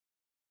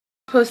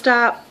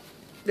Post-op,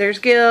 there's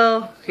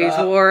Gil. He's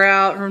wore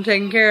out from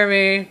taking care of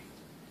me.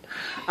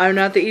 I'm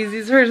not the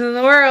easiest person in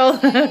the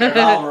world. There's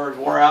Oliver,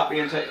 wore out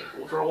being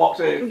for a walk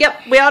too.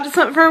 Yep, we all just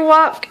went for a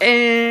walk,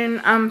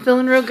 and I'm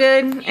feeling real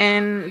good.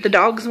 And the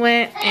dogs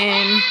went,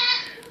 and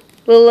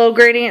little old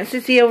great Aunt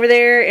Sissy over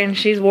there, and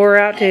she's wore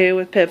out too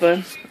with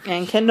Pippa.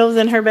 And Kendall's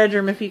in her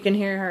bedroom, if you can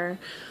hear her,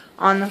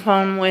 on the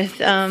phone with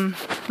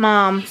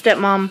mom,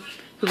 stepmom,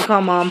 who we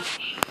call mom,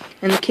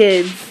 and the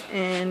kids.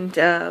 And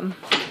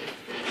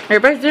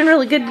everybody's doing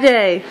really good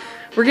today.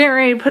 We're getting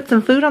ready to put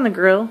some food on the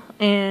grill,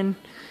 and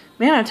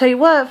man, I tell you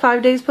what,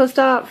 5 days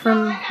post-op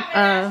from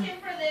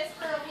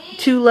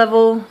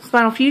 2-level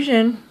spinal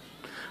fusion,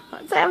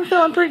 I'd say I'm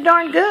feeling pretty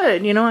darn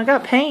good. You know, I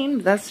got pain,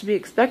 but that's to be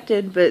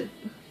expected, but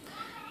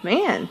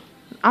man,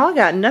 I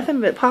got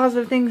nothing but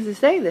positive things to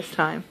say this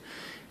time.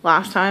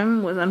 Last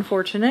time was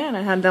unfortunate.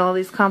 I had all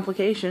these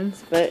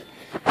complications, but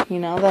you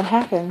know, that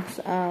happens.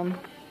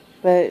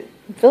 But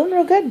I'm feeling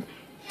real good,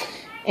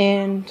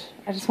 and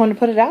I just wanted to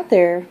put it out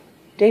there.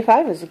 Day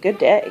 5 was a good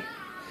day.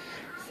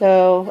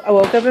 So I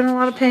woke up in a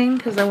lot of pain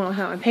because I went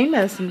without my pain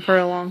medicine for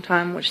a long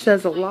time, which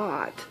says a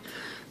lot.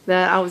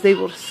 That I was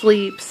able to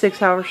sleep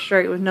 6 hours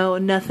straight with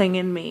nothing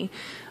in me.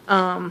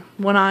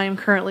 When I am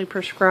currently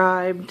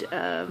prescribed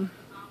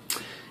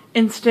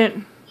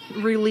instant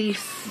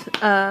release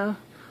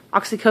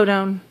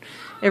oxycodone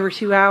every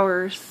 2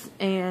 hours,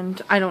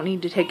 and I don't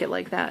need to take it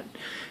like that.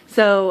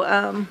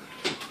 So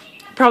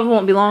probably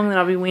won't be long that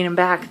I'll be weaning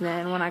back.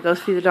 Then when I go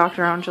see the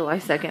doctor on July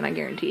 2nd, I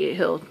guarantee you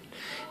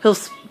he'll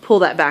pull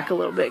that back a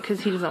little bit,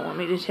 because he doesn't want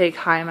me to take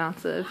high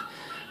amounts of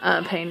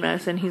pain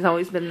medicine. He's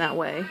always been that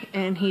way,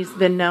 and he's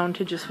been known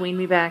to just wean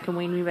me back and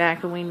wean me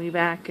back and wean me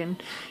back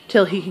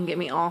until he can get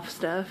me off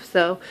stuff.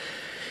 So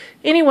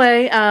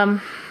anyway,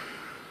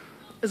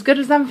 as good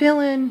as I'm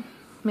feeling,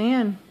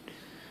 man,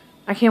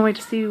 I can't wait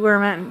to see where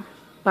I'm at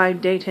by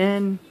day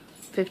 10,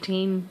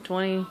 15,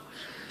 20.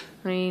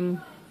 I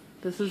mean,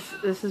 this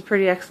is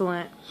pretty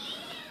excellent.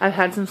 I've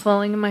had some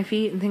swelling in my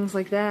feet and things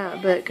like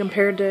that, but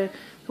compared to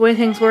the way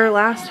things were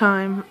last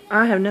time,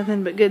 I have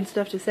nothing but good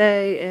stuff to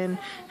say. And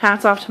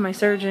hats off to my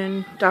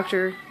surgeon,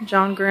 Dr.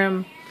 John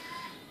Grimm.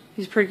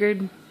 He's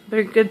pretty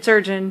good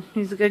surgeon.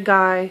 He's a good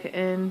guy,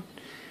 and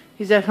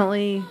he's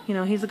definitely, you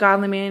know, he's a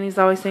godly man. He's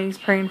always saying he's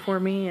praying for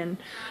me. And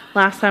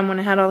last time when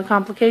I had all the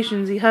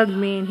complications, he hugged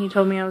me and he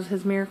told me I was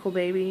his miracle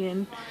baby.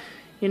 And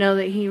you know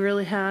that he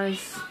really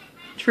has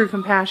true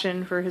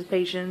compassion for his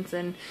patients,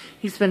 and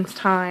he spends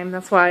time.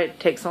 That's why it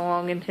takes so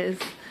long in his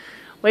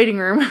waiting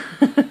room.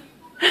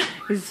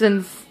 He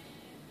spends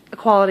a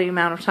quality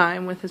amount of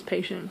time with his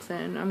patients,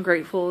 and I'm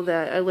grateful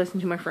that I listen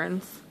to my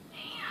friends,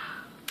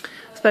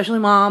 especially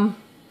Mom,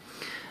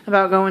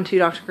 about going to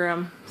Dr.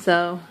 Grimm.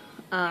 So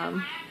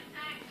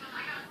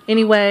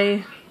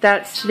anyway,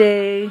 that's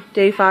today,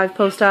 day 5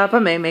 post-op. I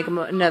may make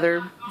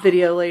another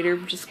video later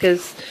just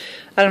because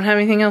I don't have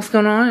anything else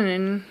going on,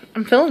 and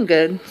I'm feeling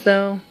good.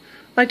 So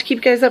I'd like to keep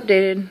you guys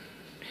updated.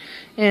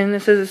 And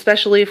this is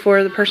especially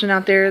for the person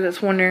out there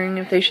that's wondering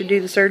if they should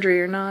do the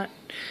surgery or not.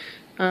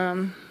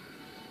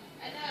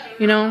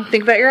 You know,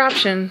 think about your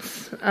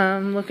options.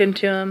 Look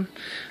into them.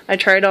 I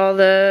tried all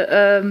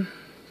the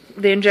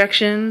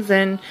injections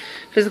and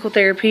physical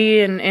therapy,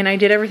 and I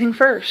did everything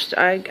first.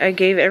 I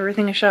gave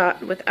everything a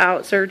shot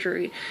without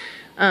surgery.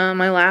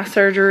 My last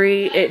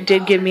surgery, it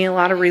did give me a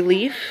lot of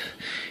relief.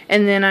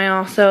 And then I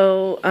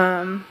also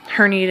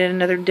herniated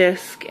another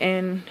disc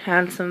and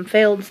had some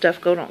failed stuff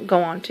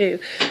go on too,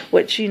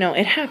 which, you know,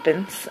 it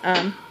happens.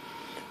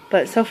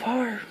 But so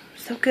far,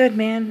 so good,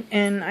 man.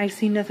 And I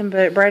see nothing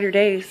but brighter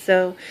days.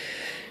 So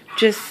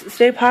just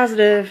stay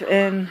positive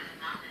and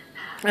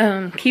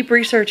keep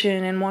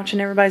researching and watching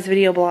everybody's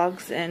video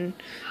blogs and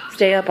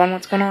stay up on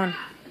what's going on.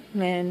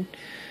 And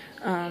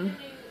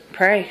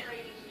pray.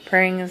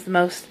 Praying is the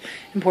most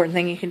important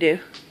thing you can do.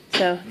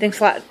 So thanks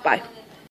a lot. Bye.